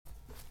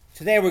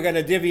Today we're going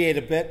to deviate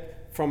a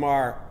bit from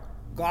our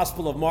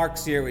Gospel of Mark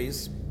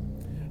series.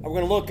 We're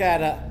going to look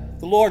at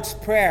the Lord's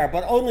Prayer,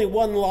 but only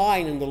one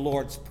line in the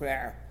Lord's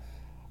Prayer.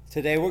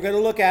 Today we're going to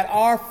look at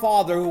Our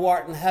Father who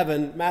art in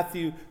heaven,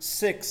 Matthew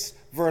 6,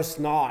 verse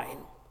 9.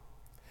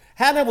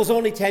 Hannah was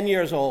only 10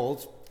 years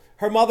old.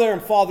 Her mother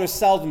and father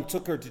seldom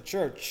took her to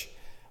church.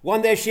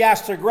 One day she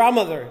asked her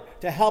grandmother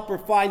to help her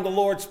find the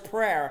Lord's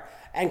Prayer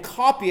and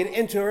copy it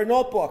into her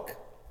notebook.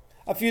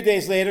 A few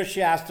days later, she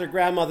asked her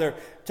grandmother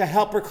to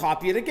help her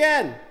copy it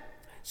again,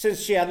 since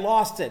she had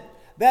lost it.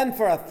 Then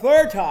for a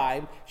third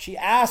time, she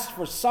asked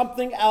for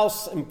something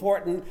else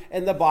important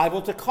in the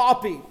Bible to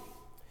copy.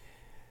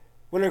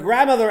 When her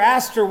grandmother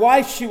asked her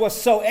why she was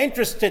so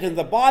interested in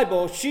the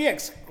Bible, she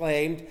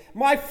exclaimed,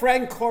 "My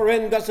friend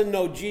Corinne doesn't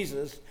know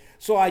Jesus,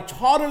 so I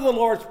taught her the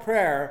Lord's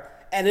Prayer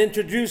and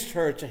introduced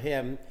her to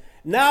him.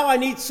 Now I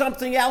need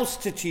something else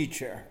to teach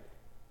her."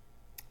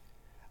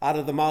 Out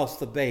of the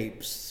mouths of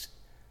babes.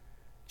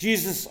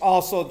 Jesus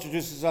also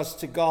introduces us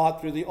to God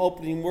through the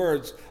opening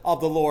words of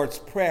the Lord's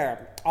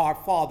Prayer, "Our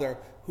Father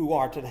who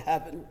art in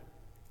heaven."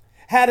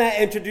 Hannah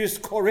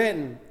introduced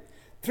Corinne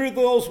through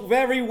those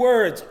very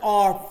words,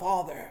 "Our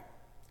Father."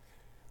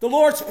 The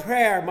Lord's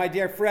Prayer, my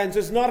dear friends,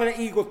 is not an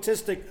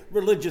egotistic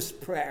religious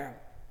prayer,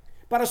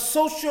 but a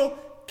social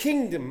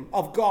kingdom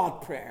of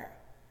God prayer.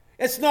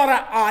 It's not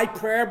an I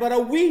prayer, but a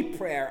we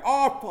prayer,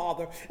 "Our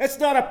Father." It's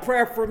not a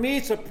prayer for me,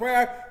 it's a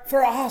prayer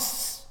for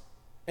us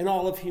and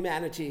all of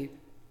humanity.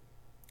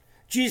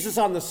 Jesus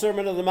on the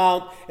Sermon on the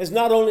Mount is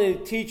not only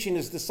teaching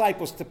his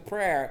disciples to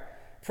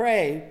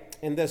pray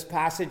in this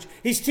passage,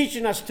 he's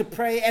teaching us to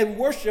pray and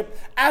worship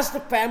as the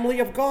family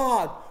of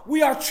God.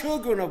 We are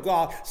children of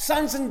God,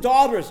 sons and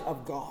daughters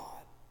of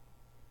God.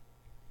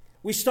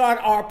 We start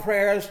our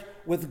prayers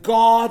with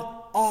God,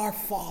 our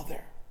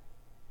Father.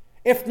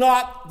 If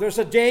not, there's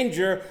a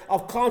danger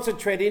of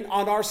concentrating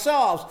on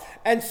ourselves.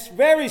 And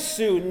very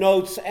soon,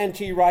 notes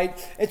N.T. Wright,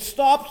 it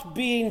stops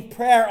being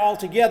prayer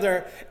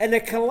altogether and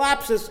it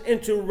collapses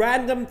into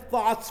random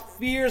thoughts,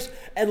 fears,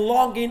 and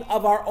longing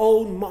of our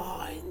own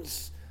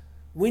minds.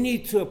 We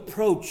need to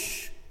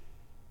approach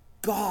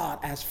God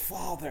as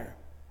Father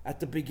at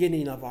the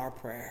beginning of our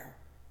prayer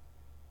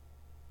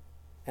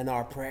and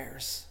our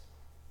prayers.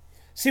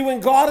 See,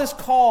 when God is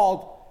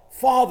called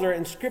Father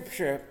in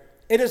Scripture,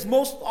 it is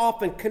most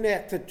often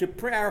connected to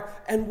prayer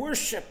and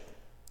worship.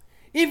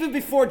 Even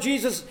before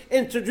Jesus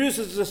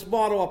introduces this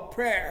model of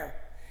prayer,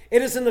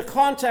 it is in the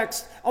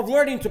context of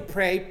learning to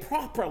pray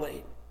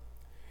properly.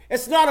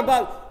 It's not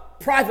about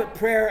private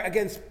prayer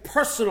against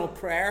personal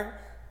prayer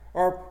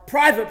or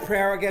private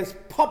prayer against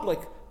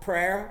public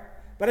prayer,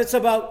 but it's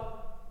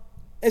about,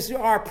 is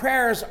our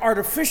prayers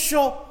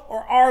artificial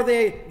or are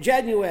they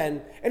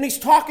genuine? And he's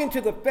talking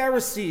to the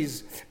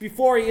Pharisees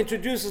before he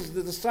introduces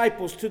the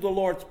disciples to the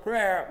Lord's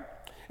Prayer.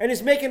 And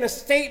he's making a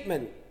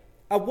statement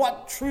of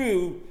what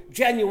true,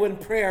 genuine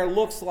prayer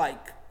looks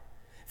like.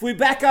 If we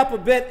back up a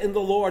bit in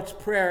the Lord's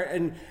Prayer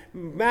in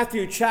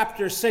Matthew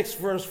chapter 6,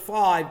 verse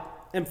 5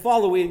 and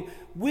following,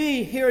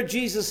 we hear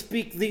Jesus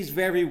speak these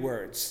very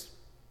words.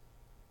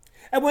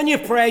 "And when you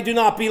pray, do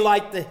not be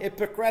like the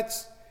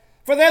hypocrites,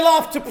 for they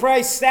love to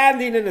pray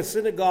standing in the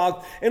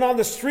synagogue and on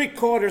the street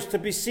corners to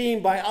be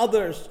seen by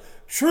others.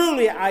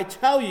 Truly, I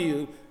tell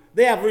you,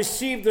 they have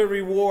received their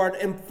reward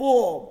in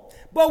full.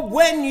 But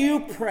when you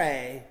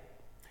pray,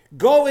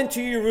 go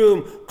into your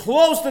room,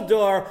 close the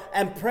door,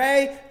 and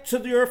pray to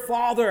your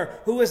Father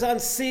who is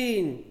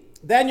unseen.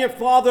 Then your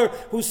Father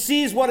who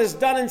sees what is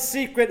done in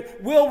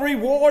secret will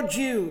reward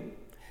you.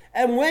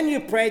 And when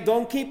you pray,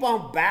 don't keep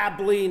on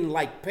babbling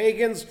like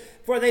pagans,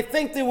 for they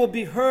think they will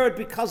be heard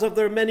because of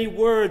their many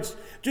words.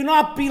 Do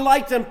not be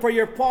like them, for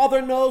your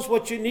Father knows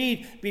what you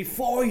need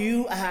before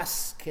you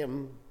ask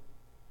him.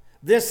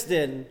 This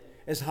then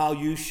is how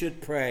you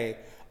should pray.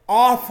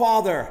 Our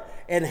Father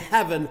in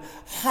heaven,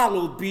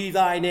 hallowed be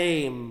thy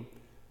name."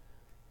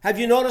 Have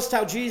you noticed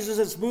how Jesus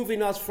is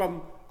moving us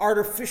from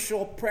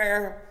artificial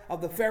prayer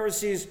of the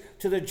Pharisees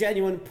to the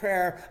genuine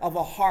prayer of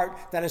a heart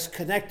that is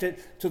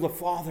connected to the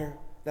Father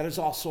that is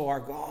also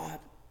our God?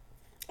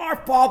 Our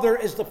Father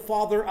is the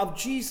Father of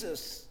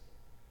Jesus.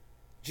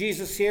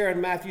 Jesus here in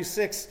Matthew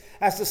 6,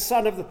 as the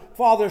Son of the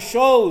Father,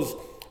 shows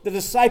the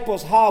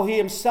disciples how he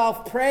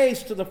himself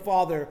prays to the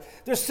Father.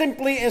 There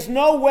simply is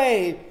no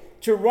way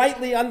to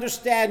rightly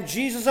understand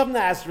Jesus of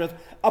Nazareth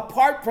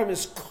apart from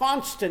his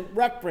constant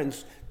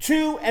reference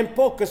to and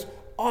focus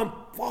on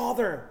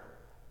Father,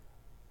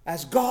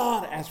 as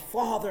God, as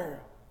Father.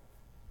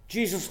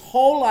 Jesus'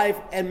 whole life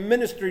and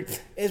ministry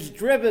is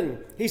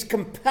driven, he's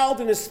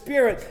compelled in his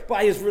spirit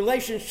by his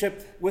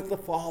relationship with the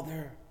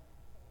Father.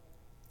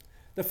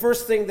 The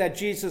first thing that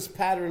Jesus'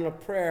 pattern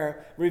of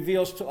prayer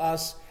reveals to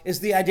us is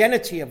the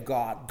identity of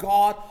God.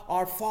 God,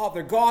 our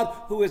Father. God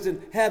who is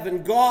in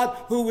heaven. God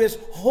who is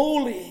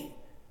holy.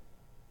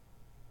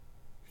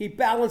 He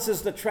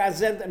balances the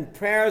transcendent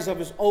prayers of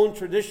his own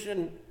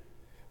tradition,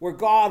 where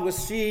God was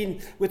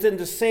seen within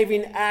the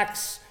saving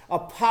acts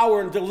of power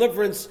and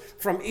deliverance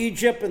from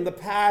Egypt in the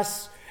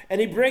past.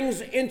 And he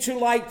brings into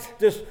light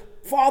this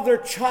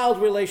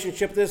father-child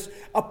relationship, this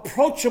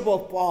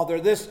approachable father,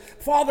 this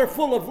father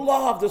full of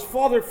love, this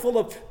father full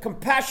of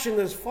compassion,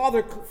 this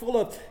father full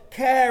of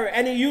care.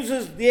 And he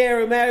uses the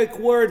Aramaic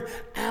word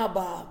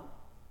Abba.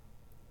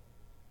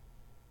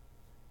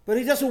 But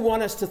he doesn't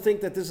want us to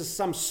think that this is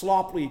some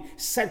sloppy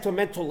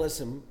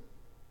sentimentalism.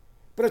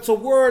 But it's a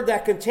word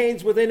that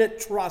contains within it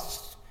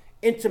trust,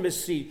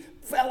 intimacy,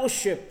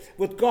 fellowship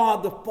with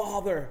God the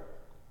Father.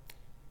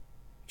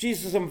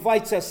 Jesus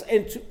invites us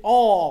into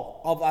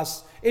all of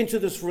us into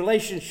this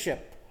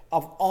relationship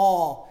of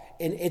awe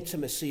and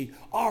intimacy.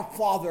 Our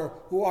Father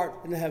who art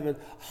in heaven,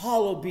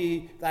 hallowed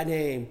be thy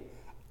name.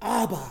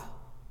 Abba,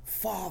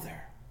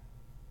 Father.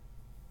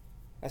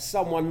 As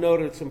someone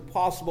noted, it's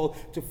impossible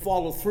to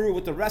follow through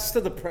with the rest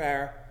of the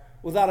prayer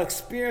without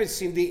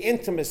experiencing the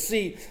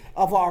intimacy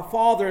of our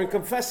Father. And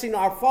confessing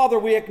our Father,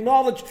 we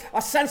acknowledge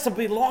a sense of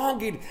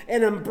belonging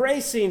and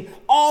embracing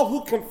all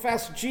who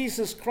confess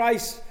Jesus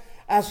Christ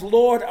as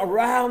Lord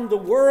around the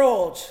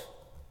world.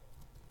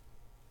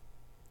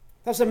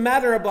 Doesn't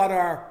matter about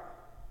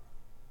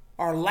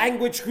our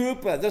language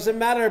group. It doesn't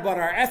matter about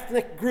our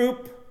ethnic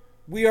group.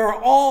 We are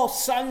all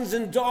sons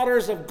and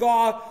daughters of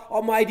God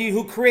Almighty,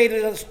 who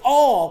created us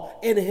all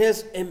in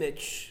his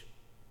image.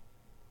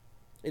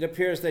 It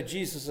appears that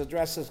Jesus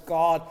addresses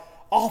God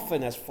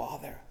often as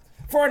Father.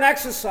 For an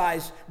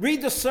exercise,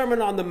 read the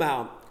Sermon on the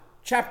Mount,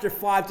 chapter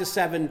 5 to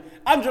 7.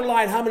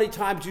 Underline how many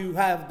times you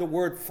have the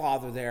word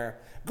Father there.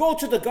 Go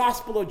to the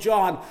Gospel of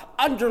John,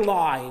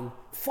 underline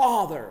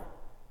Father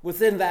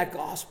within that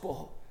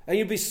Gospel. And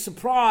you'll be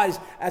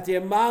surprised at the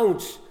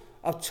amount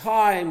of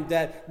time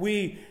that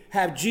we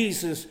have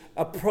Jesus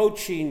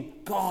approaching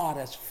God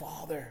as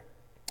Father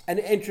and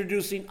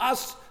introducing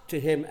us to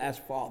him as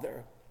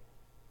Father.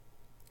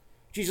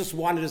 Jesus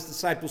wanted his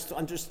disciples to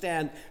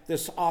understand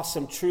this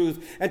awesome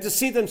truth and to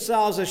see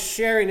themselves as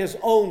sharing his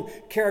own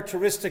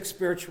characteristic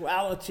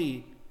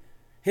spirituality,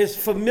 his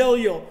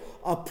familial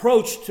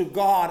approach to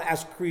God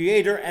as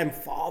Creator and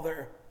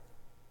Father.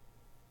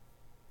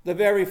 The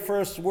very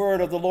first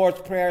word of the Lord's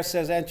Prayer,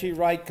 says N.T.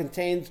 Wright,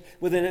 contains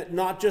within it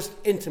not just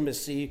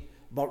intimacy,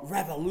 but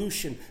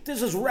revolution.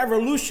 This is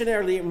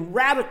revolutionary and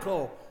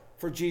radical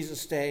for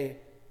Jesus' day.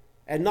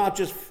 And not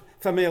just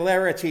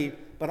familiarity,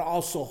 but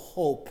also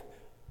hope,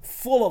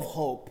 full of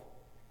hope.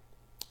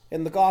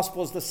 In the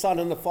Gospels, the Son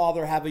and the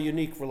Father have a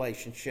unique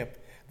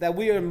relationship that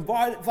we are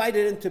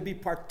invited in to be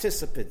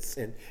participants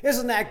in.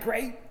 Isn't that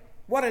great?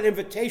 What an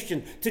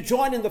invitation to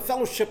join in the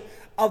fellowship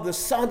of the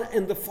Son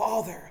and the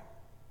Father.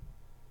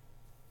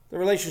 The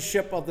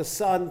relationship of the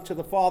Son to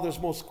the Father is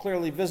most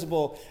clearly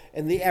visible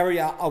in the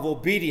area of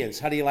obedience.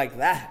 How do you like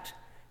that?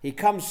 He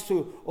comes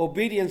to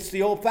obedience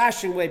the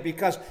old-fashioned way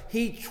because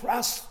he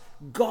trusts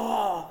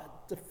God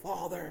the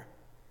Father.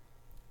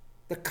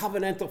 The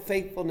covenantal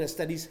faithfulness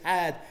that he's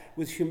had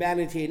with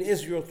humanity and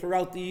Israel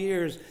throughout the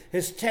years,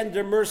 his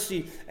tender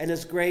mercy and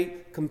his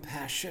great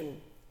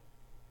compassion.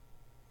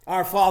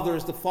 Our Father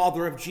is the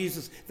Father of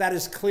Jesus. That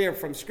is clear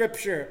from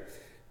Scripture.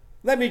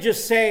 Let me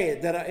just say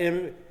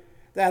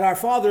that our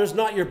Father is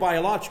not your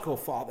biological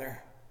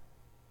father.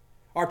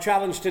 Our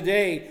challenge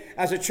today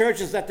as a church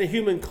is that the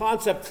human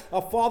concept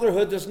of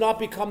fatherhood does not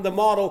become the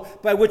model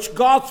by which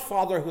God's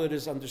fatherhood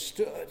is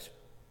understood.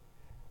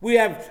 We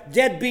have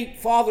deadbeat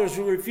fathers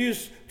who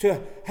refuse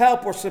to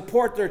help or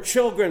support their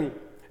children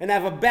and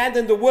have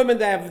abandoned the women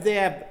that they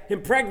have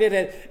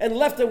impregnated and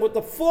left them with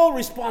the full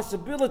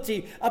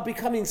responsibility of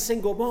becoming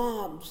single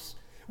moms.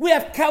 We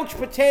have couch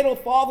potato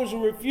fathers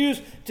who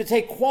refuse to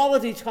take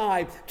quality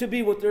time to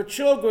be with their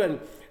children.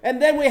 And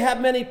then we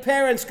have many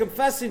parents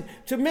confessing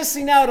to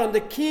missing out on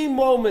the key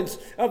moments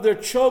of their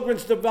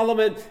children's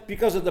development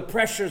because of the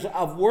pressures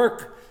of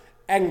work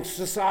and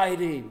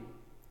society.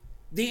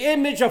 The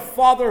image of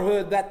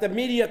fatherhood that the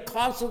media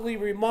constantly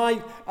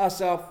remind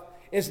us of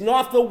is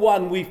not the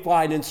one we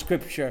find in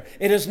Scripture.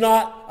 It is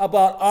not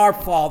about our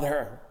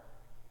Father.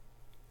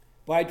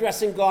 By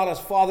addressing God as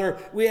Father,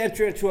 we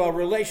enter into a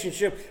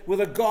relationship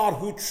with a God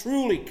who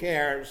truly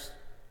cares,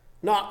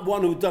 not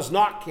one who does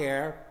not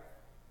care.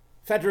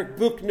 Frederick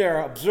Buechner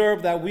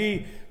observed that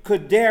we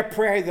could dare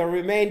pray the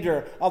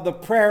remainder of the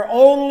prayer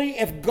only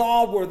if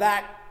God were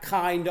that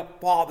kind of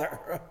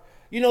Father.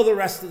 You know the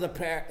rest of the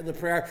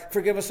prayer.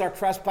 Forgive us our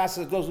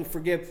trespasses, those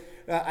who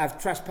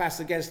have trespassed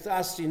against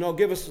us.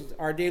 Give us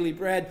our daily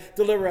bread,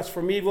 deliver us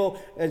from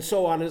evil, and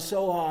so on and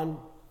so on.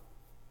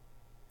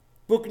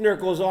 Buechner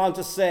goes on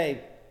to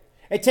say,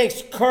 it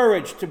takes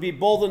courage to be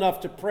bold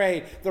enough to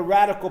pray the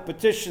radical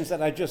petitions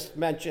that I just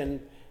mentioned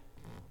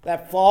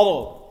that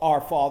follow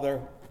our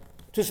Father.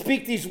 To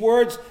speak these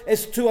words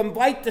is to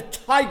invite the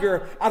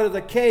tiger out of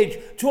the cage,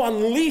 to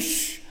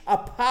unleash a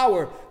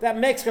power that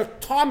makes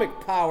atomic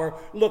power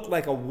look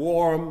like a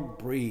warm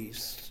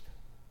breeze.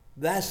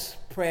 This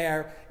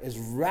prayer is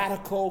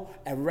radical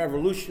and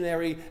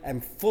revolutionary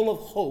and full of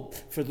hope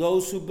for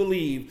those who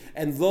believe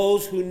and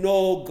those who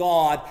know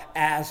God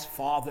as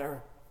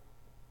Father.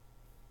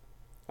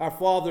 Our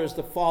Father is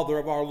the Father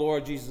of our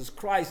Lord Jesus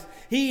Christ.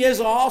 He is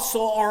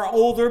also our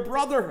older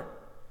brother.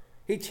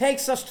 He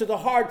takes us to the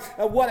heart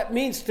of what it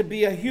means to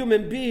be a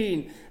human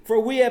being. For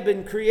we have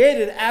been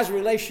created as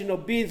relational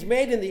beings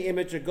made in the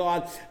image of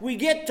God. We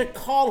get to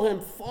call him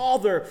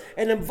Father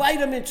and invite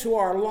him into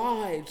our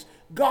lives.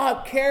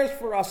 God cares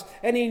for us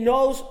and he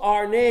knows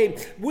our name.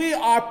 We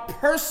are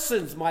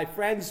persons, my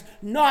friends,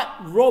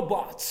 not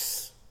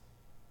robots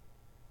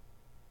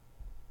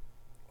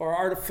or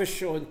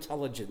artificial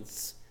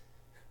intelligence.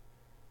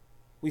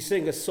 We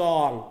sing a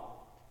song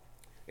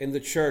in the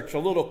church, a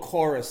little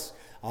chorus.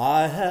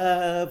 I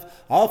have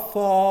a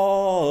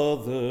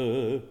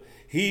Father,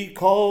 he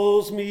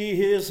calls me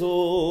his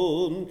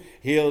own,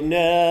 he'll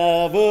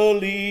never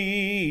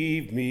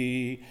leave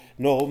me,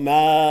 no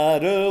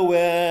matter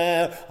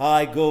where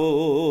I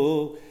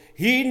go.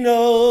 He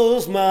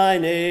knows my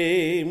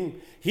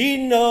name,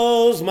 he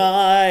knows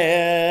my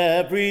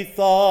every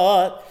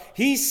thought,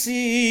 he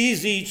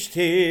sees each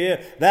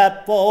tear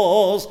that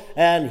falls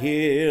and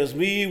hears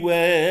me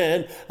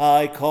when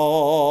I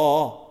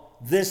call.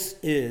 This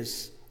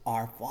is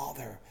our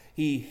Father.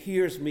 He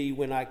hears me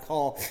when I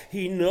call.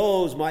 He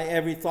knows my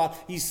every thought.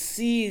 He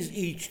sees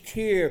each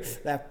tear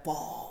that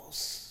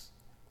falls.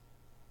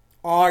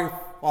 Our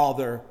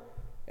Father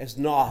is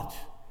not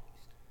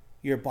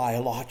your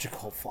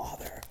biological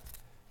father.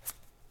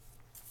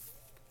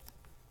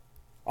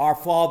 Our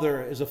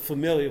Father is a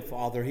familiar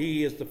Father.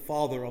 He is the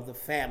Father of the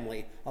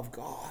family of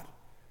God.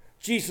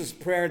 Jesus'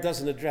 prayer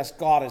doesn't address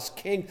God as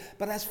King,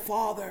 but as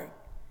Father.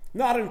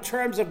 Not in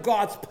terms of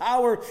God's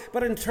power,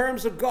 but in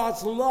terms of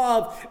God's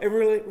love and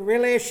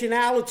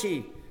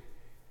relationality.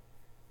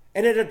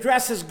 And it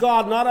addresses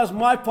God not as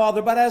my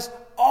Father, but as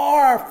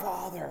our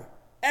Father.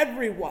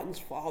 Everyone's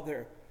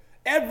Father.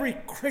 Every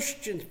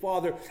Christian's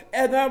Father.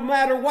 And no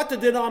matter what the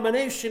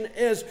denomination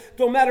is,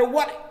 no matter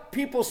what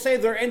people say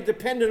they're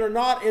independent or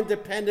not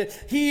independent,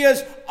 he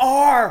is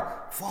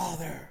our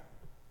Father.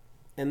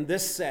 In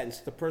this sense,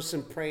 the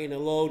person praying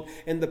alone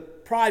in the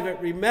private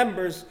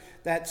remembers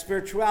that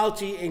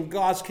spirituality in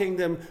God's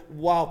kingdom,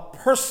 while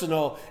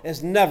personal,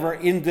 is never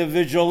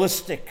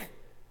individualistic.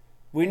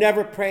 We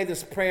never pray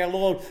this prayer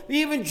alone.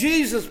 Even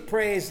Jesus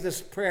prays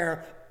this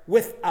prayer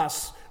with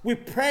us. We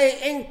pray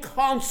in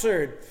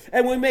concert,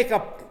 and we make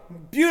a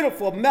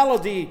beautiful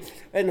melody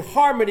and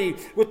harmony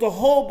with the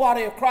whole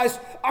body of Christ,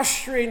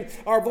 ushering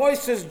our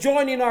voices,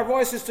 joining our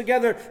voices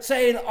together,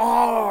 saying,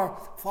 Our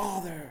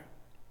Father.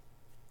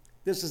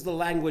 This is the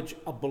language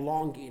of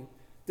belonging.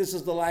 This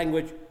is the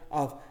language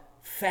of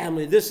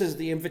family. This is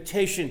the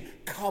invitation.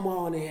 Come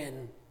on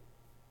in.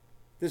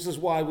 This is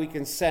why we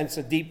can sense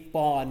a deep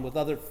bond with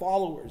other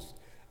followers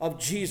of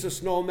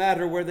Jesus, no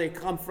matter where they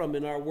come from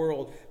in our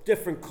world,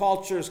 different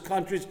cultures,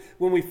 countries,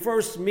 when we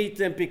first meet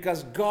them,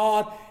 because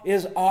God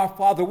is our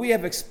Father. We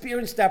have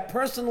experienced that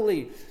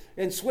personally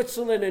in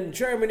Switzerland and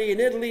Germany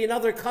and Italy and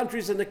other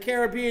countries in the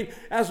Caribbean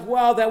as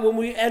well, that when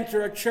we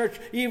enter a church,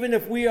 even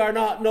if we are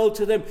not known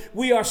to them,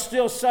 we are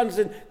still sons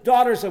and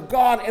daughters of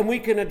God, and we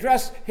can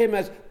address him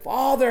as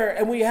Father,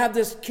 and we have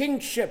this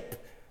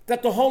kingship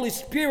that the Holy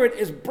Spirit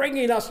is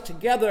bringing us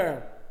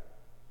together,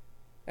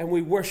 and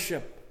we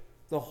worship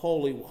the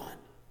Holy One.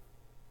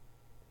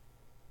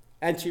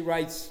 N.T.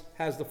 Wright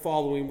has the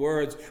following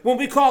words. When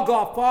we call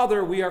God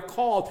Father, we are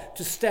called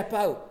to step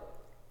out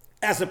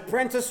as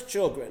apprentice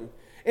children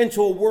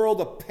into a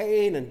world of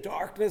pain and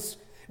darkness.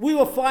 We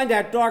will find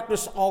that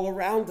darkness all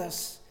around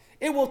us.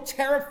 It will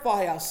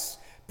terrify us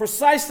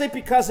precisely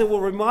because it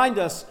will remind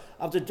us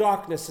of the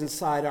darkness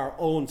inside our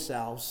own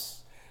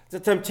selves. The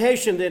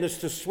temptation then is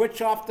to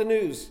switch off the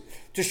news,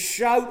 to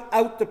shout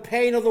out the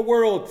pain of the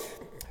world,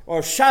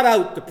 or shut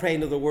out the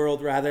pain of the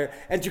world, rather,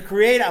 and to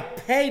create a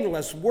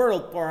painless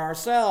world for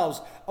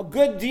ourselves. A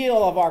good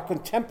deal of our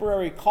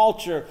contemporary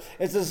culture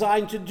is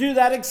designed to do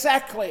that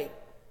exactly.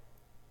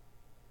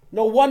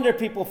 No wonder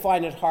people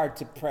find it hard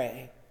to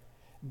pray.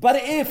 But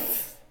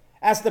if,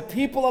 as the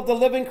people of the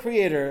living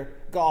Creator,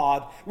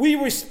 God, we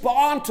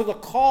respond to the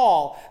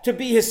call to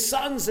be his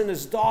sons and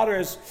his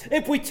daughters,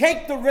 if we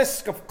take the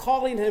risk of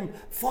calling him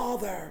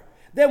Father,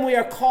 then we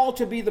are called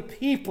to be the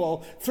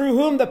people through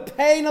whom the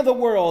pain of the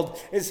world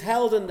is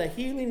held in the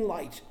healing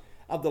light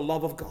of the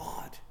love of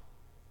God.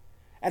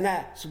 And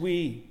as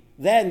we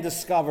then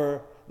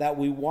discover that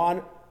we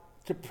want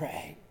to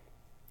pray,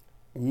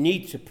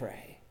 need to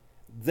pray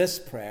this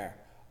prayer,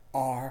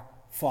 Our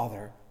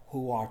Father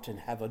who art in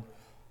heaven,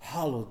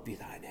 hallowed be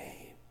thy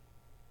name.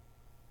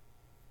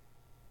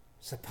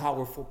 It's a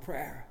powerful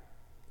prayer.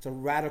 It's a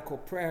radical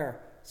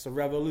prayer. It's a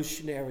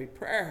revolutionary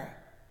prayer.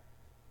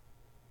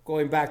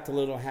 Going back to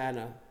little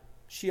Hannah,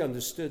 she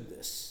understood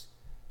this.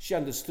 She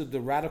understood the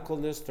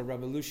radicalness, the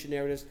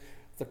revolutionariness,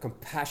 the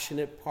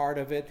compassionate part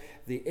of it,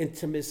 the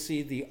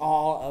intimacy, the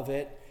awe of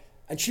it.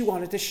 And she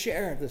wanted to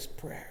share this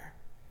prayer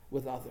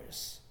with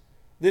others.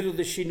 Little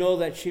did she know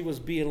that she was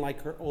being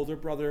like her older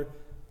brother,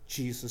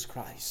 Jesus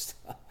Christ,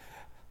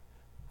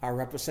 our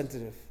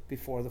representative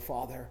before the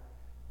Father,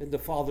 and the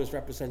Father's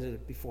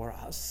representative before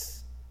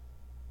us.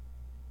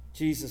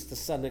 Jesus, the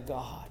Son of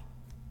God,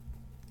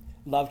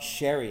 loved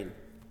sharing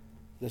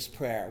this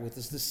prayer with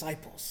his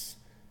disciples,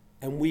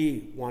 and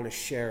we want to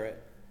share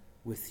it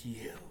with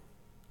you.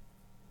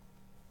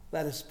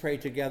 Let us pray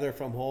together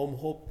from home.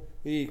 Hope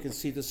you can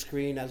see the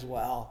screen as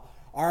well.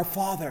 Our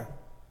Father,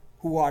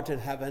 who art in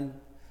heaven,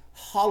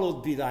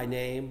 hallowed be thy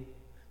name.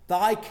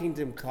 Thy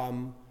kingdom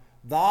come,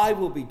 thy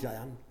will be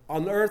done,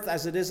 on earth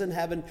as it is in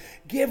heaven.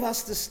 Give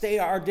us this day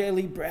our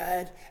daily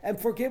bread, and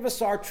forgive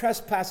us our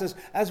trespasses,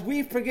 as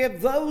we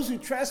forgive those who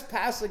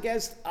trespass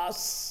against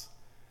us.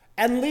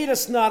 And lead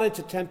us not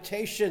into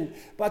temptation,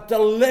 but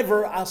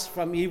deliver us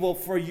from evil.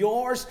 For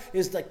yours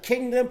is the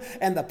kingdom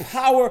and the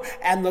power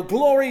and the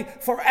glory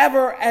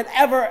forever and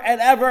ever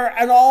and ever.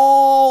 And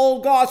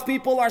all God's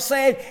people are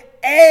saying,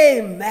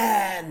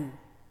 amen.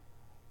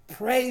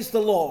 Praise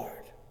the Lord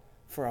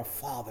for a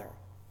Father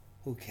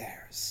who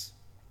cares.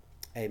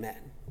 Amen.